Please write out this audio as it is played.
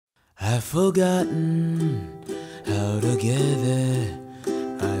I've forgotten how to get there.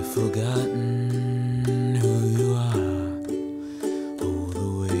 I've forgotten who you are. Oh, the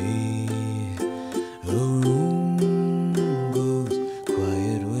way a room goes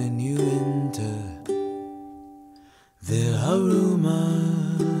quiet when you enter. There are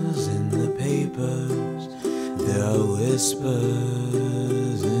rumors in the papers. There are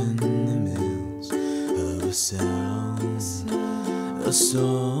whispers in the mills of a sound, a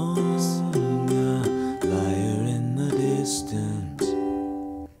song, a lyre in the distance.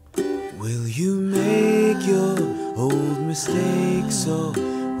 Will you make your old mistakes, or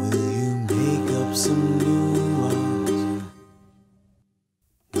will you make up some new ones?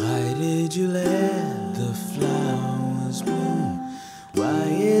 Why did you let the flowers bloom? Why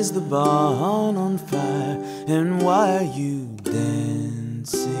is the barn on fire? And why are you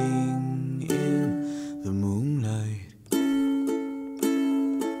dancing in the moonlight?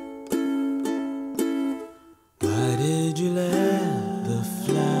 Why did you let the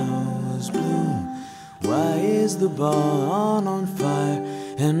flowers bloom? Why is the barn on fire?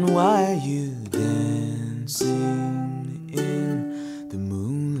 And why are you dancing in the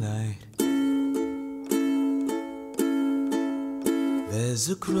moonlight? There's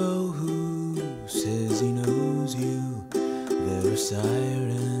a crow who says he knows you. There are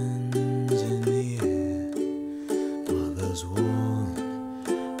sirens in the air. Mothers warn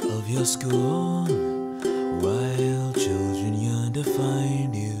of your scorn, while children yearn to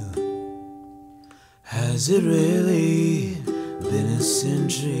find you. Has it really been a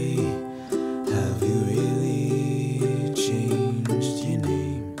century? Have you really changed your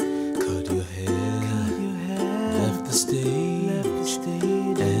name? Cut your hair, left the stage,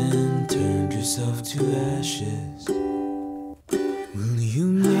 and turned yourself to ashes. Will you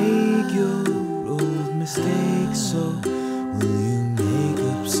make your old mistakes, or will you make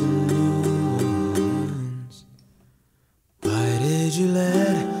up some new ones? Why did you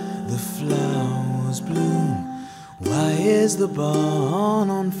let the flowers bloom? Why is the barn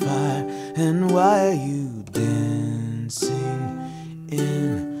on fire? And why are you dancing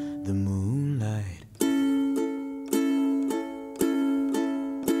in the moonlight?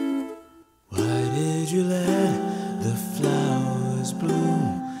 Why did you let the flowers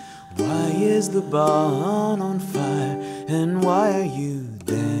bloom? Why is the barn on fire? And why are you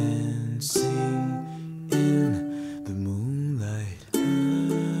dancing in the moonlight?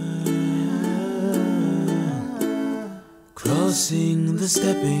 Crossing the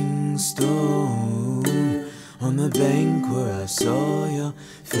stepping stone on the bank where I saw your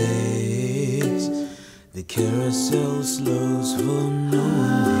face. The carousel slows for no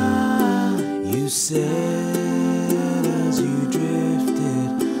one. You said as you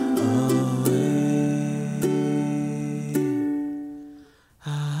drifted away,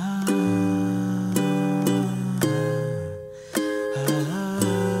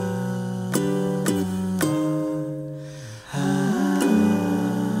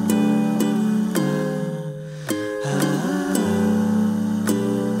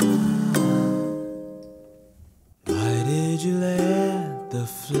 why did you let the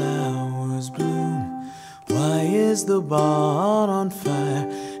flowers bloom? Why is the barn on fire?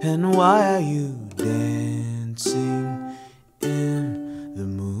 And why are you dancing in the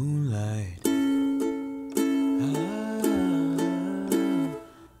moonlight?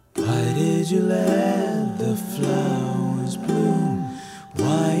 Why did you let the flowers bloom?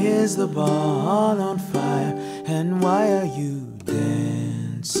 Why is the barn on fire? And why are you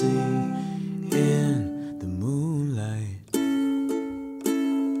dancing in